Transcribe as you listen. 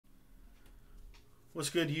What's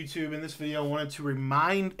good, YouTube? In this video, I wanted to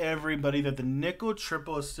remind everybody that the nickel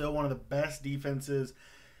triple is still one of the best defenses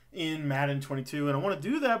in Madden 22, and I want to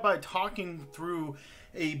do that by talking through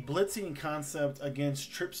a blitzing concept against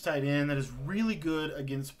trips tight end that is really good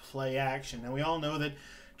against play action. Now, we all know that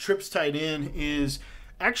trips tight end is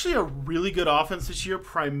actually a really good offense this year,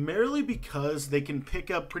 primarily because they can pick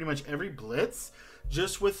up pretty much every blitz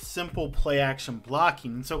just with simple play action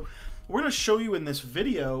blocking. And so we're going to show you in this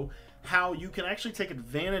video how you can actually take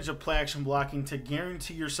advantage of play action blocking to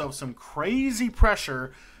guarantee yourself some crazy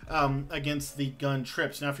pressure against the gun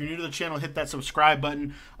trips. Now, if you're new to the channel, hit that subscribe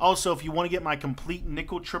button. Also, if you want to get my complete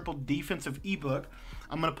nickel triple defensive ebook,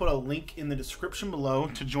 I'm going to put a link in the description below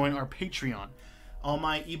to join our Patreon. All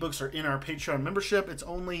my ebooks are in our Patreon membership. It's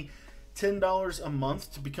only $10 a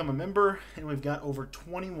month to become a member, and we've got over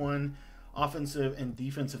 21 offensive and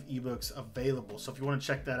defensive ebooks available. So if you want to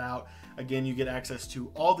check that out, again, you get access to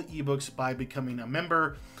all the ebooks by becoming a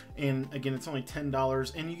member. And again, it's only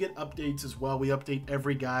 $10, and you get updates as well. We update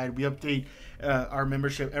every guide. We update our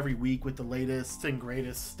membership every week with the latest and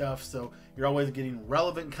greatest stuff. So you're always getting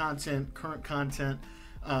relevant content, current content,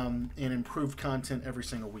 and improved content every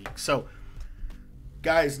single week. So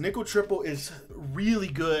guys, nickel triple is really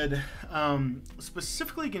good,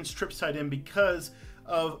 specifically against trips tight end because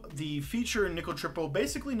of the feature in nickel triple.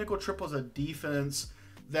 Basically, nickel triple is a defense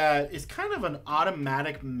that is kind of an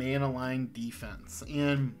automatic man-aligned defense,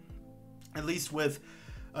 and at least with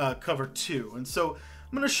cover 2. And so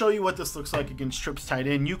I'm going to show you what this looks like against trips tight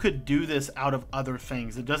end. You could do this out of other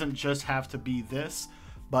things. It doesn't just have to be this,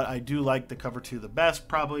 but I do like the cover 2 the best,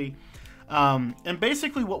 probably. And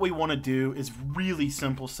basically what we want to do is really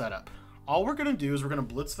simple setup. All we're going to do is we're going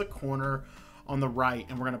to blitz the corner on the right,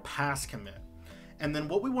 and we're going to pass commit. And then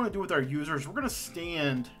what we want to do with our users, we're going to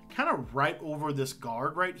stand kind of right over this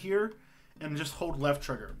guard right here and just hold left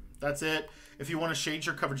trigger. That's it. If you want to shade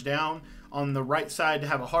your coverage down on the right side to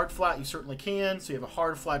have a hard flat, you certainly can. So you have a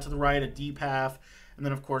hard flat to the right, a deep half, and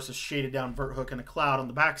then of course a shaded down vert hook and a cloud on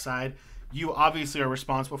the backside. You obviously are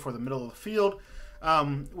responsible for the middle of the field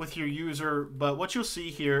with your user. But what you'll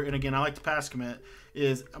see here, and again, I like to pass commit,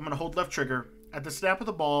 is I'm going to hold left trigger. At the snap of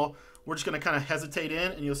the ball, we're just going to kind of hesitate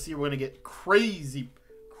in, and you'll see we're going to get crazy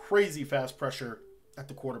fast pressure at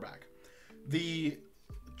the quarterback. The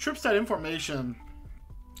trips tight end formation,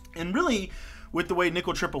 and really with the way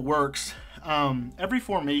nickel triple works, every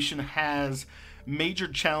formation has major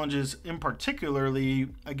challenges, in particularly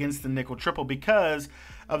against the nickel triple, because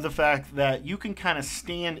of the fact that you can kind of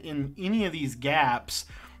stand in any of these gaps,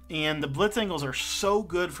 and the blitz angles are so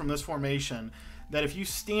good from this formation that if you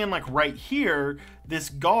stand like right here, this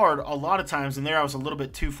guard, a lot of times, and there I was a little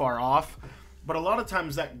bit too far off, but a lot of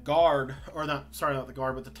times that guard, or not the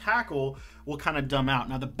guard, but the tackle will kind of dumb out.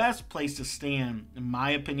 Now, the best place to stand, in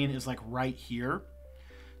my opinion, is like right here.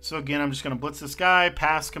 So again, I'm just going to blitz this guy,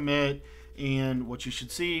 pass commit, and what you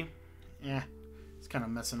should see, it's kind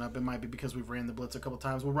of messing up. It might be because we've ran the blitz a couple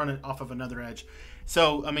times. We'll run it off of another edge.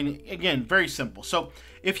 So, I mean, again, very simple. So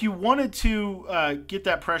if you wanted to get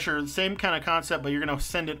that pressure, same kind of concept, but you're going to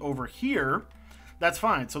send it over here, that's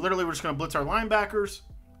fine. So literally we're just going to blitz our linebackers.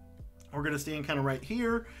 We're going to stand kind of right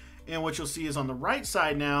here. And what you'll see is on the right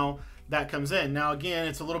side now, that comes in. Now, again,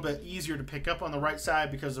 it's a little bit easier to pick up on the right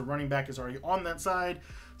side because the running back is already on that side.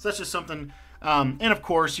 So that's just something. And of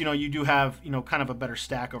course, you do have, kind of a better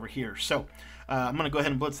stack over here. So I'm going to go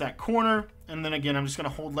ahead and blitz that corner. And then again, I'm just going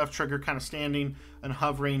to hold left trigger, kind of standing and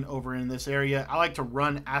hovering over in this area. I like to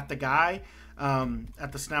run at the guy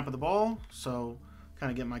at the snap of the ball. So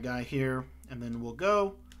kind of get my guy here, and then we'll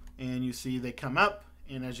go. And you see they come up.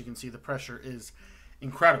 And as you can see, the pressure is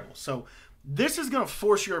incredible. So this is going to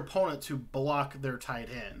force your opponent to block their tight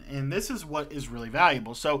end. And this is what is really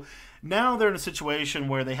valuable. So now they're in a situation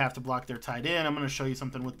where they have to block their tight end. I'm going to show you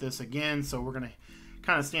something with this again. So we're going to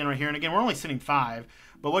kind of stand right here. And again, we're only sitting 5.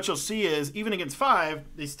 But what you'll see is even against 5,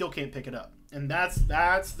 they still can't pick it up. And that's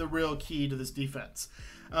the real key to this defense.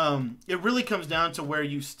 It really comes down to where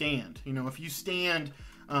you stand. If you stand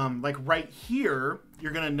like right here,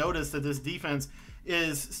 you're going to notice that this defense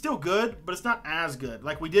is still good, but it's not as good.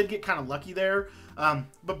 Like, we did get kind of lucky there,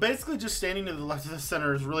 but basically just standing to the left of the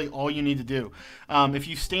center is really all you need to do. If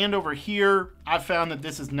you stand over here, I've found that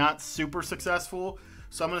this is not super successful,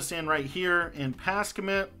 so I'm going to stand right here and pass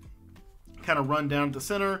commit, kind of run down to the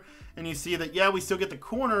center, and you see that, yeah, we still get the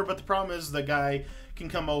corner, but the problem is the guy can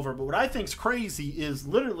come over. But what I think is crazy is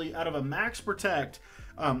literally out of a max protect,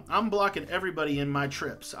 I'm blocking everybody in my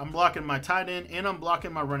trips. I'm blocking my tight end, and I'm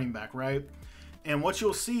blocking my running back, right? And what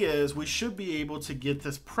you'll see is we should be able to get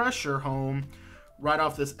this pressure home right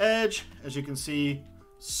off this edge. As you can see,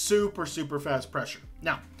 super fast pressure.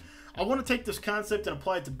 Now, I want to take this concept and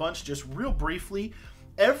apply it to bunch just real briefly.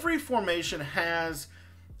 Every formation has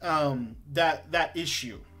that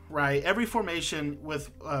issue, right? Every formation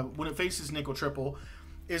with when it faces nickel triple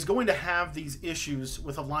is going to have these issues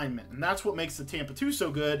with alignment, and that's what makes the Tampa 2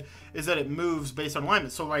 so good, is that it moves based on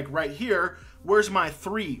alignment. So like right here, where's my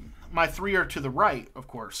 3? My 3 are to the right, of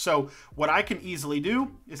course. So what I can easily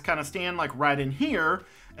do is kind of stand like right in here,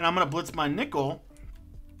 and I'm going to blitz my nickel,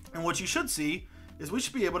 and what you should see is we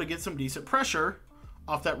should be able to get some decent pressure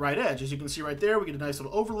off that right edge. As you can see right there, we get a nice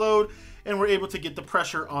little overload, and we're able to get the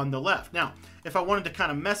pressure on the left. Now, if I wanted to kind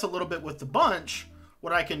of mess a little bit with the bunch,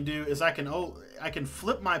 what I can do is I can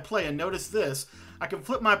flip my play, and notice this. I can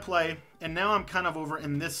flip my play, and now I'm kind of over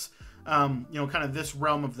in this, kind of this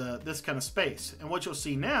realm of this kind of space. And what you'll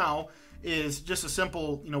see now is just a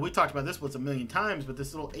simple, we talked about this blitz a million times, but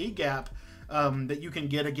this little A gap that you can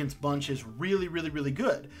get against bunch is really, really, really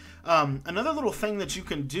good. Another little thing that you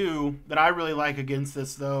can do that I really like against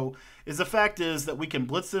this, though, is the fact is that we can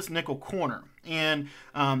blitz this nickel corner. And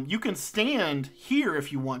you can stand here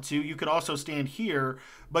if you want to. You could also stand here,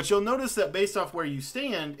 but you'll notice that based off where you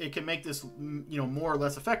stand, it can make this, more or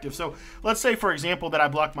less effective. So let's say, for example, that I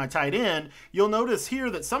block my tight end. You'll notice here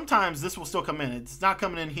that sometimes this will still come in. It's not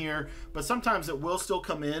coming in here, but sometimes it will still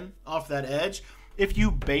come in off that edge. If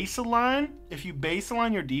you base align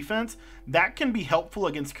your defense, that can be helpful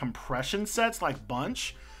against compression sets like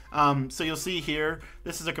bunch. So you'll see here,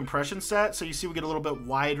 this is a compression set. So you see we get a little bit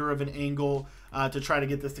wider of an angle to try to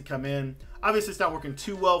get this to come in. Obviously, it's not working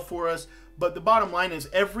too well for us, but the bottom line is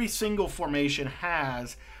every single formation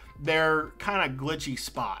has their kind of glitchy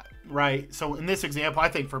spot, right? So in this example, I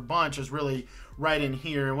think for bunch is really right in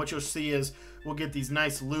here. And what you'll see is we'll get these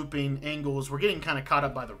nice looping angles. We're getting kind of caught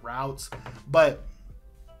up by the routes, but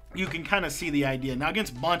you can kind of see the idea. Now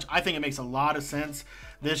against bunch, I think it makes a lot of sense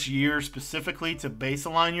this year specifically to base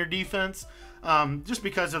align your defense, just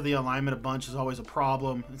because of the alignment of bunch is always a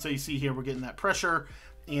problem. And so you see here we're getting that pressure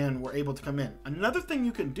and we're able to come in. Another thing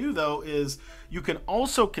you can do though is you can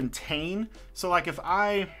also contain. So like if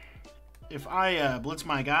I blitz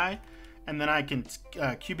my guy and then I can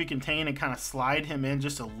QB contain and kind of slide him in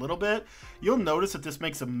just a little bit, you'll notice that this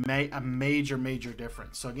makes a major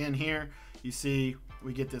difference. So again, here you see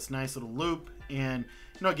we get this nice little loop, and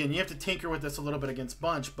again, you have to tinker with this a little bit against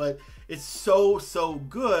bunch, but it's so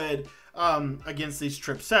good against these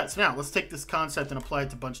trip sets. Now let's take this concept and apply it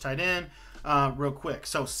to bunch tight end real quick.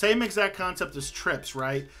 So same exact concept as trips,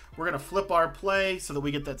 right? We're gonna flip our play so that we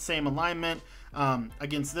get that same alignment.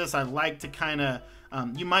 Against this, I like to kind of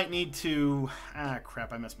you might need to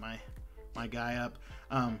crap, I messed my guy up.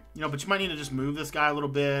 But you might need to just move this guy a little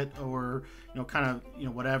bit, or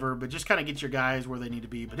whatever, but just kind of get your guys where they need to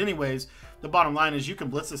be. But anyways, the bottom line is you can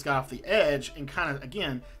blitz this guy off the edge and kind of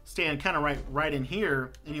again stand kind of right in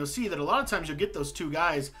here, and you'll see that a lot of times you'll get those two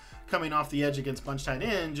guys coming off the edge against bunch tight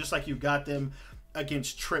end, just like you've got them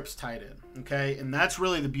against trips tight end. Okay, and that's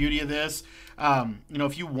really the beauty of this.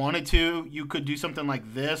 If you wanted to, you could do something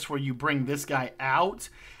like this where you bring this guy out,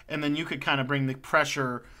 and then you could kind of bring the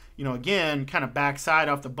pressure, again, kind of backside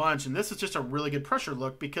off the bunch. And this is just a really good pressure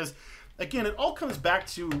look because, again, it all comes back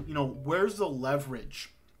to, where's the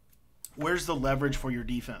leverage? Where's the leverage for your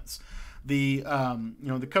defense? The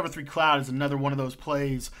cover 3 cloud is another one of those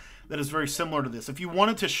plays that is very similar to this. If you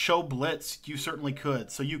wanted to show blitz, you certainly could.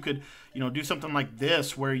 So you could, do something like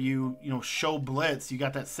this where you show blitz. You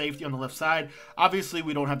got that safety on the left side. Obviously,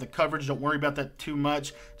 we don't have the coverage. Don't worry about that too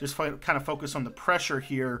much. Just kind of focus on the pressure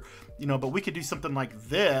here. But we could do something like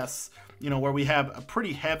this, where we have a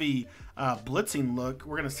pretty heavy blitzing look.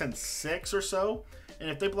 We're going to send 6 or so. And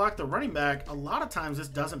if they block the running back, a lot of times this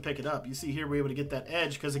doesn't pick it up. You see here we're able to get that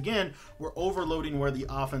edge because, again, we're overloading where the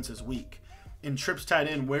offense is weak. In trips tight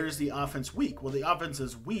end, where is the offense weak? Well, the offense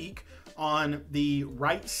is weak on the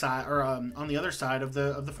right side, or on the other side of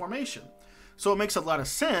the formation. So it makes a lot of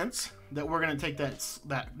sense that we're going to take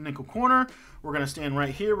that nickel corner. We're going to stand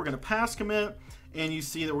right here. We're going to pass commit, and you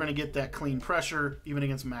see that we're going to get that clean pressure even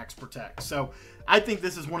against max protect. So I think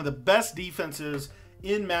this is one of the best defenses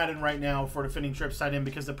in Madden right now for defending trips tight end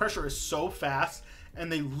because the pressure is so fast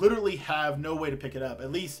and they literally have no way to pick it up,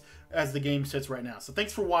 at least as the game sits right now. So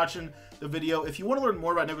thanks for watching the video. If you want to learn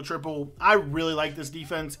more about nickel triple, I really like this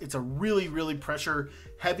defense. It's a really pressure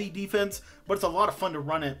heavy defense, but it's a lot of fun to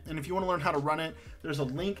run it. And if you want to learn how to run it, there's a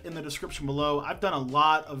link in the description below. I've done a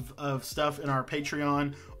lot of stuff in our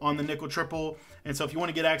Patreon on the nickel triple. And so if you want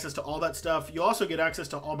to get access to all that stuff, you also get access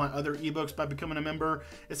to all my other ebooks by becoming a member.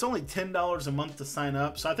 It's only $10 a month to sign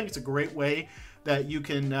up. So I think it's a great way that you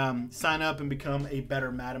can sign up and become a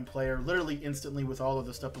better Madden player literally instantly with all of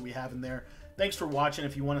the stuff that we have in there. Thanks for watching.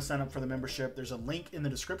 If you want to sign up for the membership, there's a link in the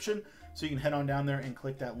description, so you can head on down there and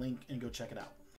click that link and go check it out.